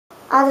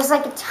Oh, there's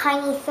like a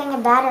tiny thing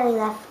of battery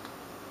left.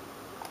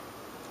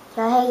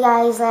 So hey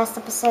guys, last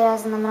episode I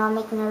was in the middle of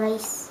making a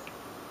race.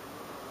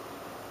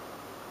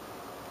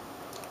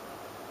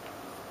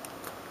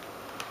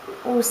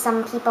 Ooh,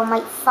 some people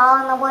might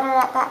fall in the water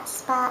at that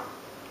spot.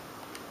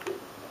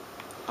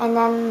 And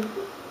then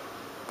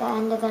the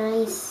end of the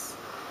race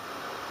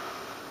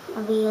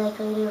will be like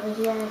right over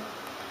here.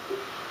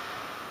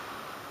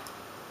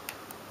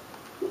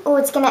 Oh,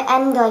 it's gonna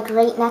end like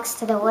right next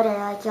to the water.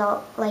 Like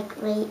you'll like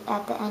right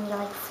at the end you'll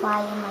like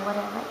fly in the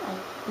water, but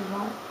like you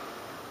won't.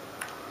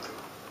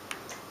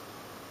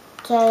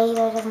 Okay,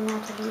 there doesn't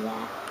have to be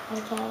that.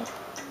 Okay.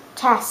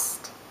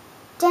 Test.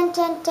 Dun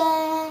dun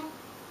dun.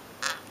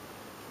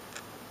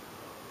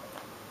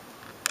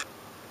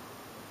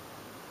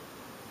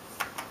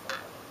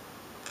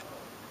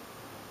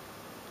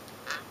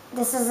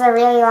 This is a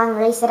really long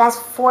race. It has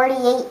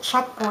 48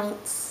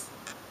 checkpoints.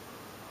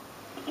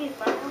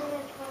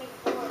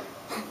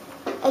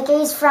 It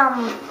goes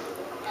from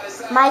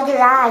my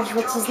garage,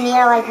 which is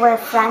near like where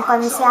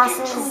Franklin's house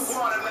is,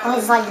 or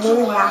his like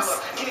new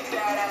house,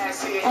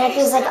 and it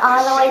goes like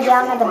all the way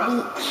down to the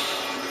beach.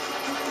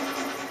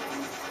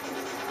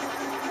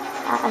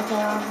 Okay,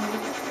 well,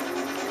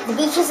 the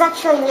beach is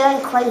actually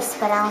really close,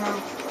 but I don't know.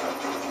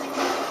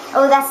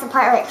 Oh, that's the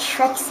part where it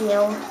tricks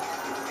you.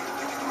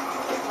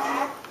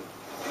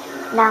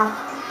 No.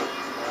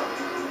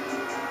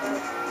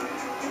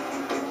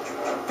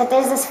 But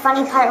there's this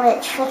funny part where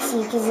it tricks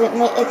you because it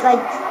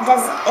like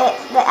does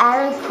it. The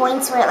arrow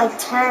points where it like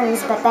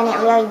turns, but then it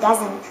really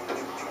doesn't.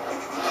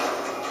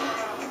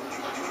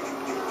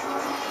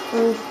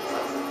 Ooh.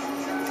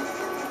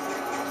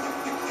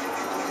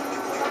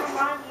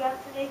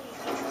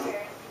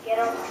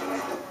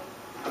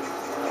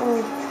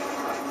 Ooh.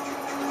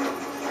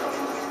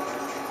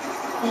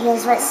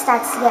 Here's where it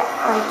starts to get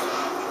like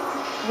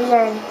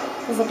weird,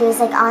 because it goes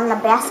like on the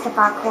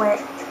basketball court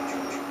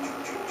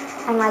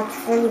and like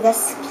through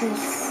this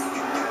piece.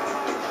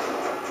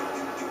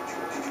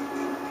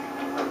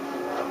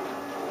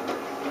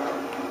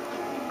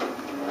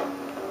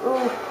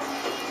 Ooh.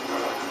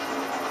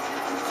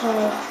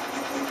 Okay.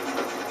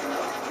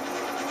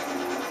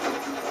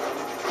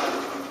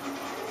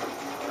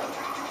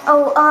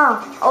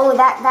 Oh,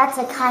 that's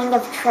a kind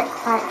of trick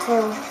part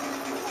too.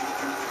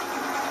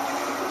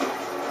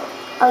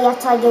 Oh, you have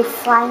to like go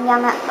flying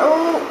down that.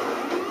 Oh,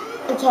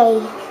 okay.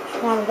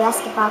 Now the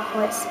basketball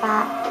court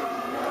spot.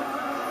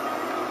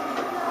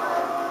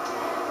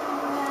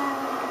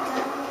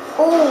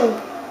 Oh.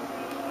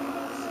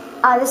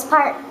 This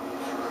part.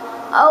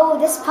 Oh,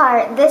 this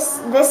part.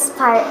 This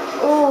part.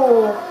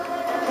 Ooh.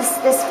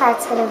 This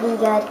part's gonna be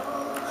good.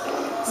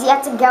 So you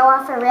have to go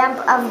off a ramp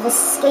of the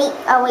skate.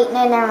 Oh wait,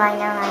 no, never mind.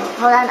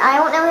 Hold on, I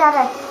don't know how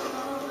to.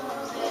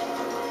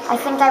 I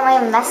think I might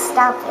have messed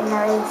up in the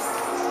race.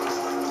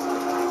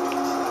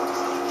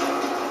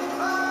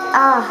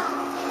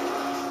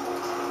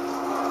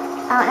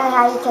 I don't know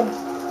how you could.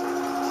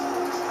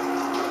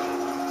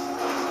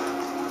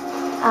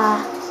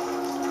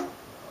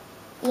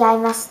 Yeah, I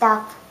messed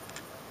up.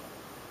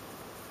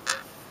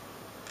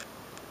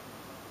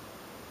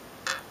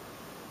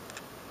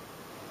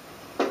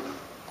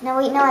 No,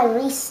 wait, no, I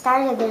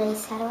restarted the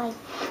race. How do I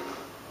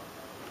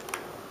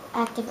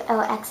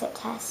exit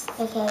test.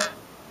 Okay.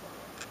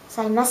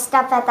 So I messed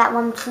up at that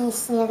one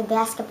piece near the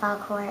basketball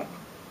court.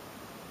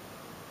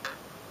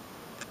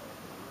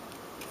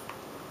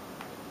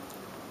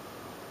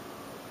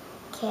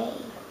 Okay.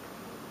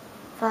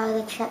 Follow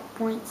the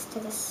checkpoints to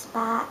the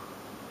spot.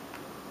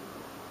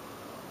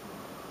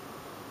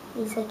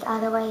 He's like all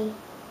the way.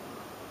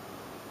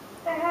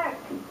 What the heck?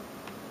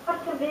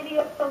 What's the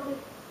video of this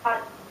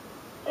spot?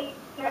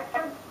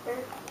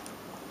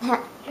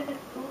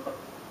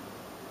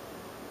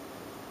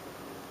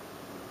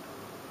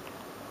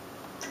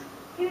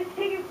 He was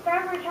taking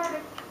forever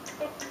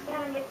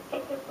trying to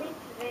take the leap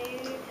today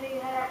until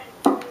you had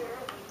actually told me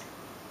early.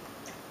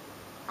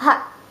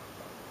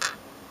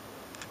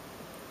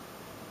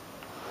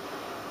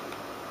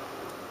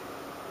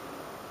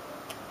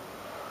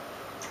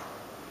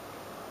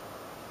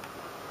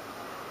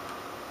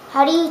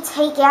 How do you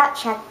take out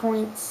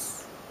checkpoints?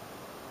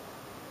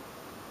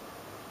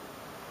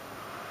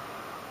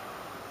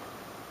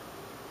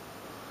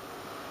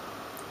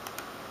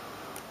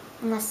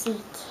 Unless you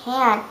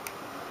can't.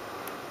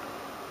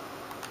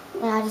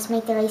 Then I'll just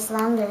make the race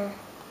longer.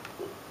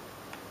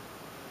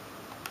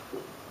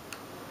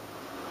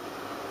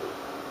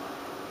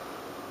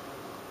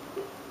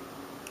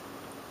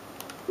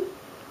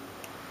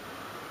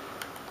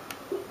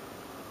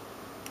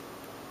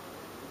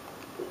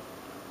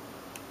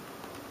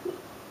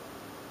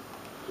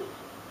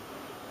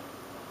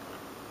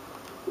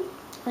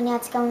 And now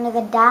it's going to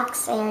the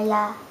docks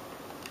area.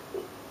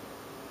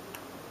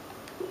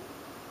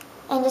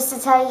 And just to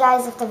tell you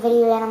guys, if the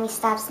video randomly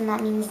stops, then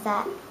that means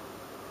that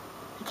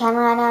the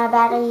camera ran out of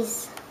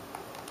batteries.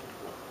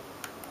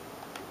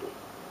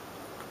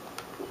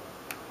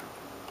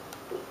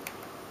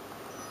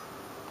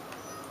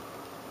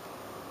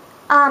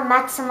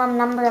 Maximum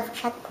number of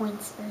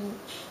checkpoints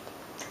reached.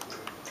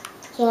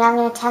 Okay, now I'm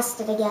going to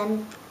test it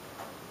again.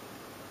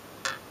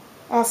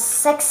 It has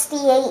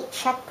 68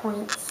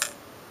 checkpoints.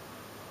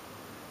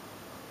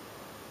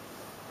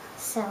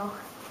 So...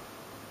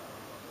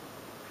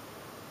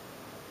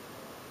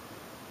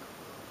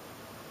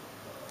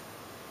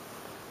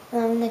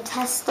 I'm going to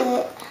test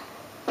it.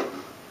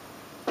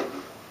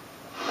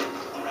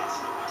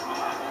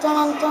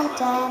 Dun dun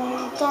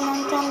dun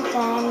dun dun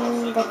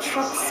dun. The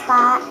trick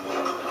spot.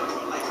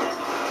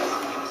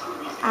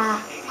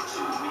 Ah.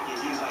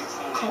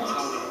 Okay.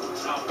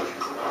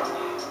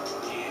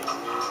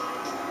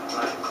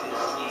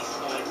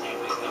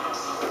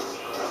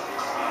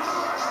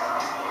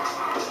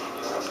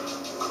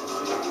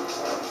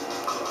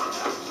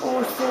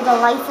 Oh, through the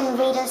Life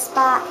Invader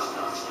spot.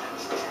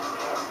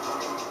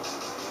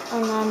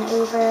 And then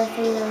over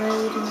through the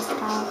raid and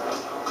stuff.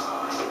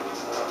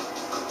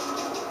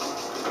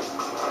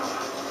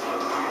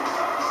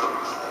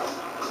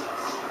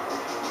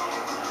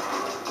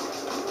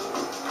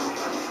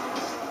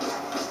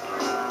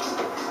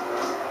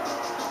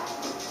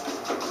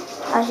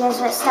 Oh, here's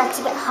where it starts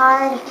to get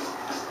hard.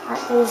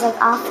 There's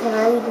like off the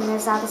road and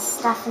there's all this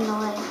stuff in the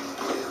way.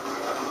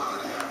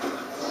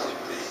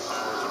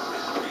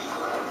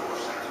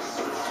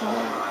 Okay.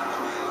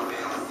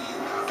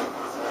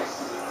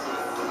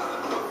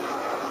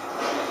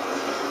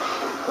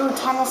 Ooh,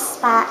 tennis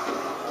spot.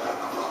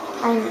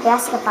 I mean,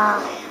 basketball.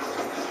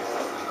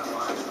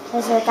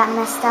 Here's where it got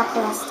messed up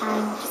last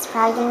time. It's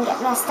probably gonna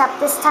get messed up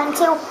this time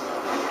too.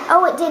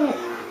 Oh, it didn't.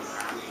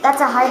 That's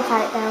a hard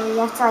part though. You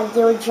have to like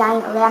do a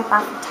giant ramp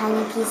off a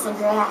tiny piece of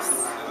grass.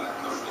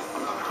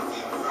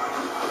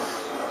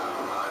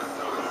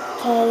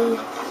 Okay.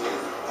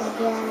 Right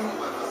here.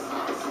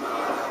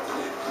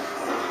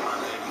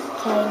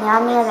 Okay, now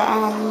I'm near the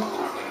end.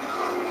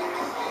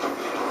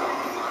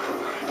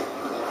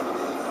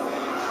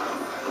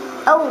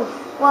 Oh,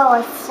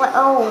 whoa,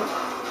 oh.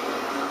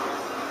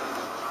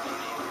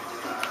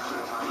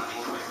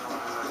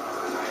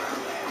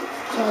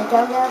 Okay, go,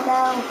 go,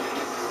 go.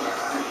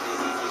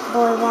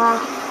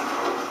 Boardwalk.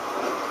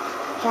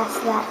 Past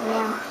that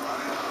ramp.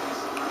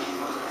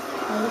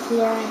 Right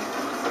here.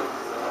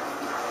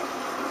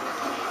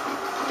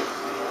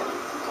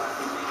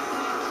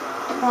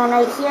 And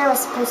right here was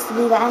supposed to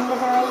be the end of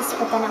the race,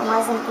 but then it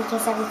wasn't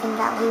because everything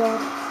got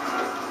weird.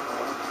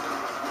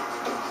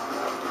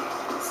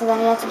 So then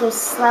you have to go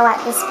slow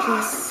at this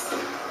piece.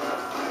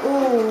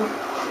 Ooh.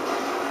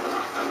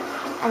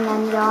 And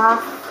then go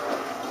off.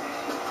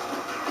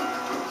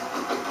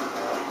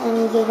 And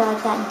you go to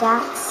like that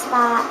dock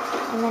spot,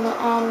 and then it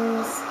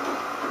ends.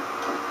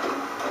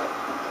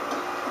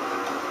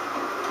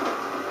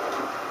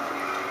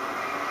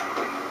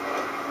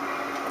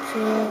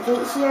 Okay,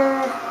 right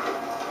here.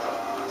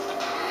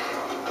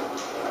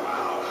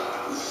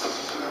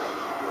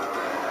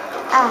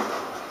 Ah.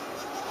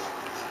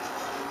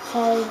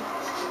 Okay.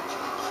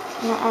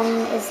 And the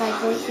end is like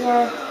right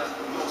here.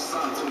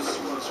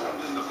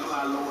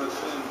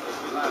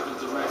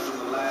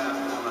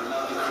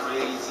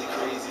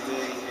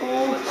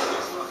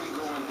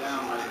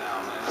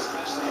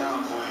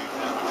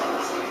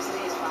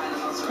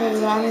 Okay,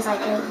 the end is like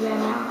right here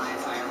now.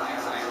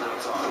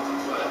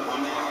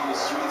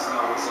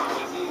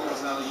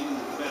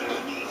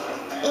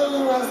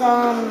 There's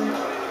end.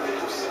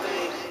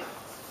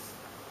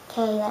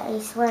 Okay, that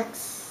race works.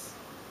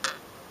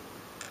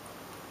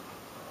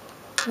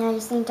 Now I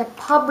just need to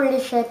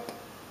publish it,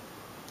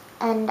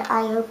 and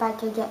I hope I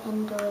can get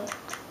into it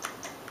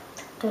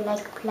to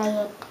like play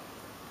it.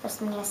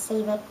 First I'm gonna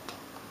save it,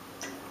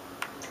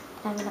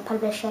 then I'm gonna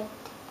publish it.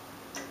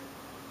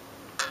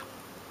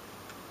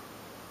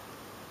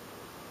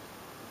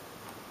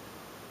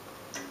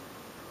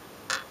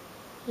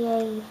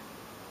 Yay.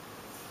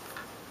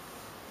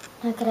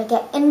 Now can I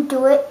get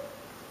into it?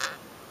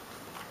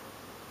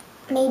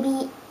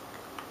 Maybe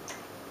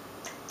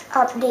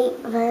update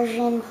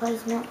version,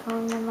 placement,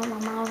 phone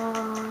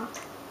number,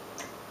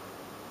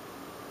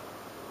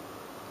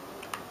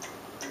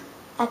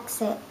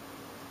 exit.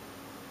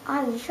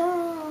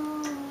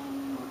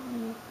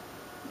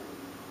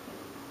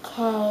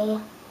 Okay.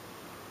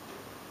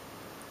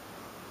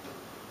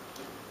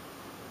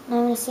 Now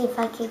I'm gonna see if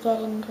I could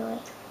get into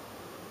it.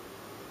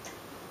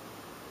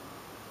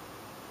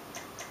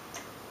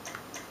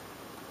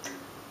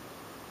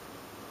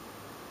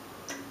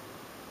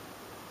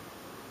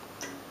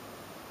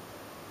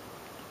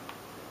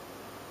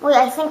 Wait,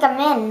 I think I'm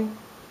in.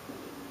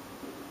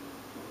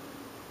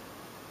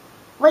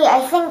 Wait,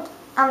 I think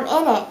I'm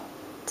in it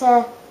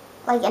to,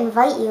 like,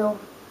 invite you.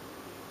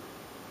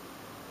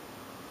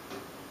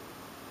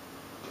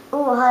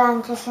 Ooh, hold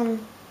on,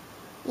 Christian.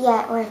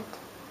 Yeah, it worked.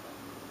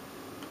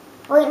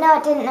 Wait, no,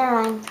 it didn't.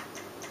 Never mind.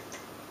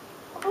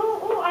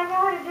 Ooh, I know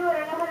how to do it. I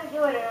know how to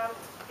do it, and I'm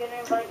gonna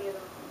invite you.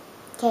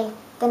 Okay,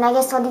 then I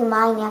guess I'll do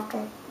mine after.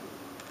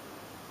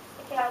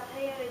 Okay, I'll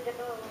tell you how to do it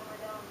when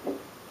we're done.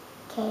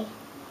 Okay.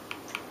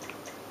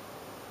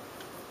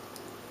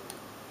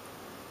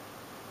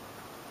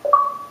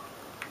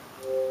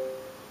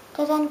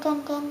 Dun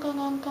dun dun dun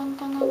dun dun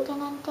dun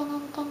dun dun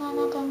dun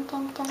dun dun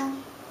dun dun.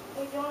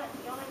 Hey, don't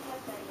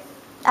touch that yet.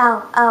 Oh.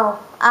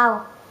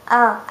 Well,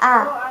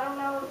 I don't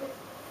know if it's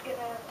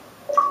gonna.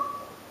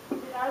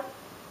 Did I?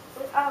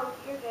 Oh,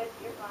 you're good.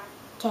 You're fine.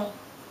 Okay.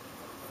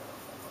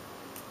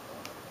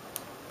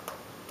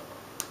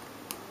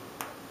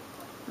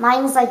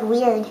 Mine's like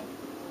weird.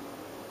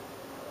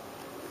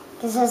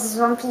 Because there's this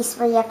one piece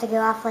where you have to go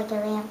off like a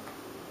ramp.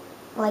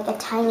 Like a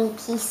tiny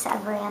piece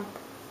of ramp.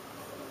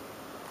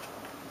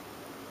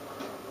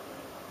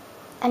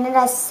 And it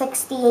has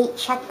 68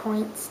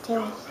 checkpoints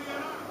too.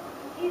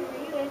 Jeez, were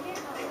you in here?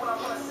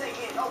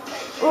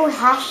 Ooh,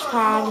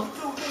 hashtag.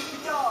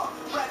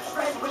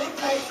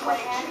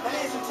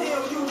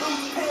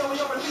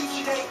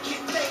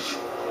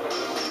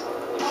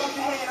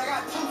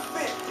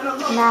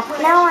 Map.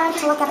 No, I have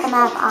to look at the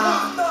map.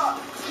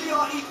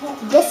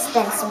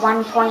 Distance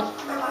 1 point.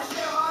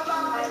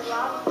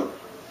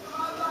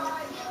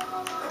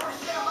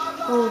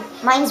 Ooh,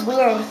 mine's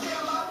weird.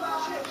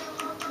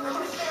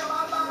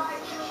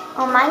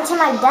 Well, mine to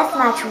my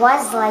deathmatch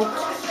was like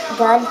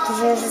good because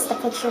it was just a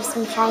picture of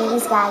some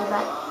Chinese guy,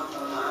 but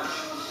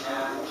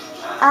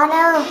oh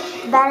no,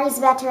 the battery's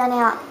about to run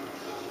out.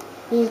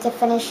 We need to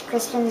finish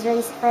Christian's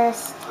race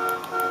first.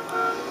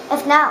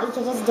 If not, we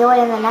could just do it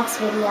in the next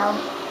video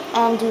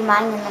and do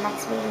mine in the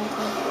next video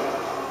too.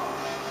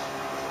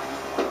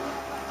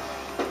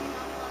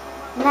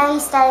 Now you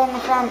start in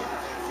the front.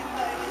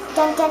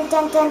 Dun dun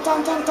dun dun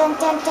dun dun dun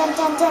dun dun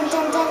dun dun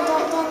dun dun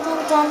dun dun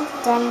dun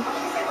dun.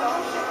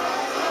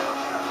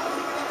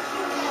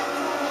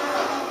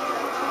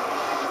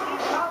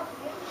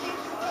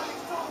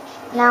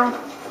 Now,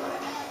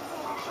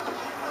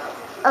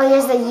 oh,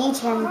 here's the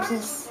U-turn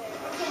piece.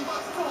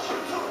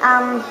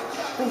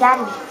 We got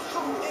him.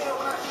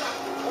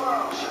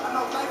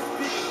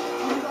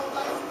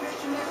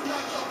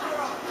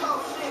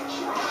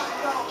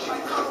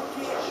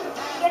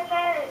 Get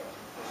that.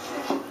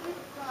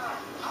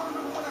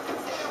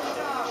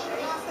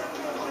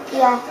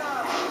 Yeah.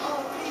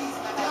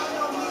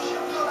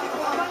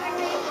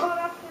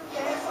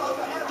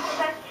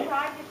 I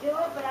tried to do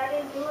it, but I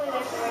didn't do it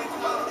at the right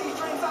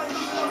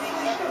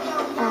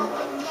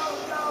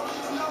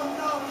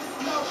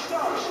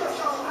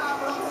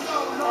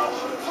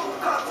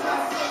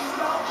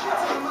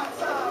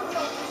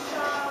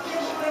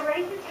The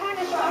race is kind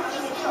of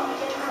sucking until we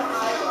get to the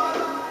highway.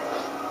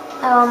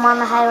 Oh, I'm on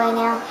the highway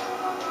now.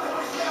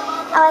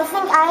 Oh, I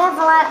think I have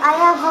a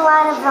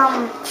lot of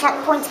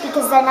checkpoints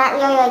because they're not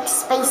really like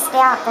spaced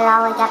out. They're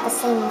all like at the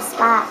same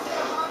spot.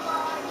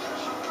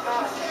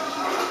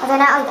 Well, they're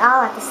not like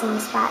all at the same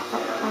spot,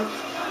 but like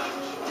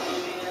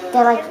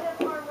they're like.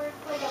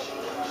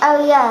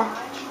 Oh yeah.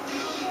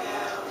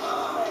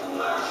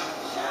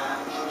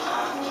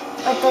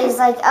 But there's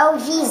like, oh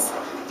geez,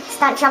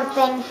 stunt jump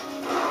thing.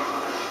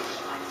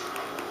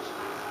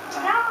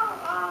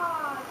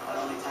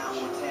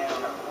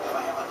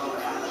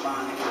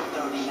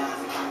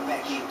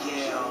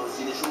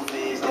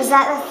 Is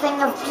that the thing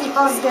of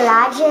people's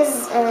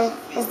garages, or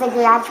is the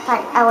garage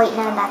part? Oh wait,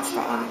 no, that's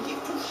the end.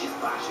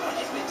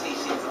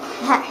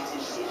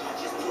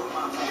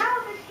 No,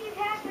 this keeps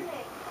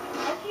happening.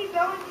 I keep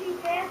going too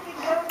fast and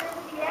going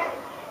over the edge.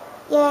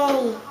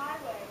 Yay.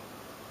 Highway.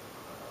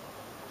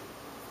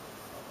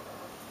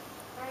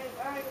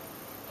 Alright.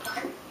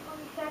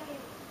 20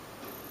 seconds.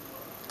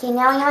 Okay,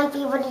 now we might be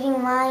able to do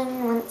mine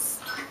once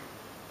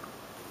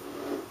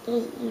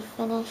you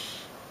finish.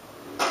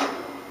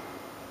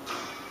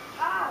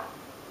 Ah!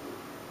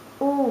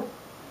 Ooh.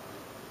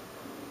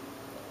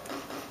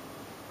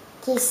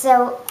 Okay,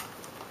 so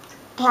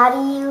how do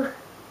you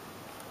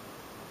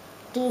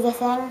do the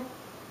thing?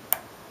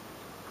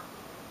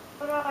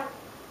 Hold on.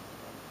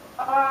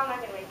 Oh, I'm not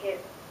gonna make it.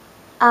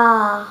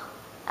 Oh.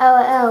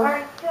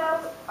 Alright, so,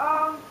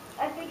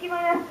 I think you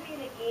might have to be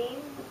in a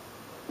game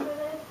for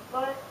this,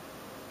 but,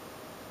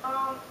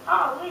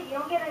 oh, wait, you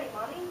don't get any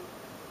money?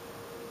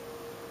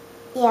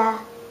 Yeah.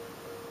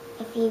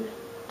 If you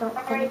don't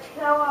Alright, finish.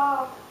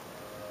 so,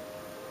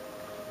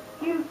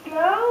 you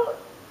go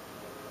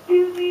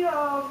to the,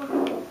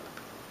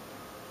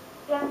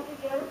 just to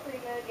go to free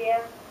mode,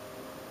 yeah.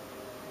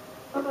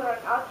 Hold on,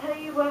 I'll tell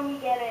you when we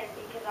get in,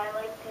 because I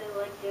like to,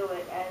 like, do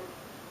it as,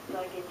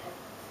 like, it's,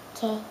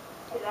 Okay.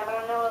 because I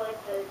don't know,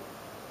 like, the,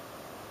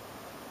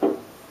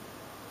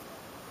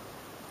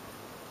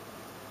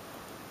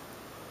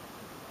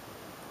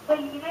 but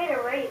you made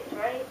a race,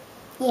 right?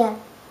 Yeah.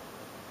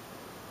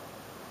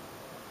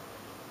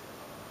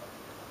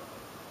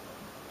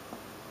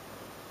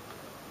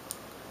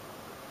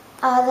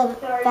 The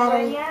So are you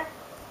battery. in yet?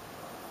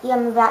 Yeah,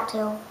 I'm about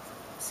to.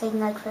 It's taking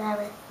like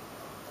forever.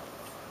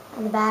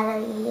 And the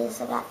battery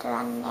is about to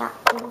run out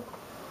too.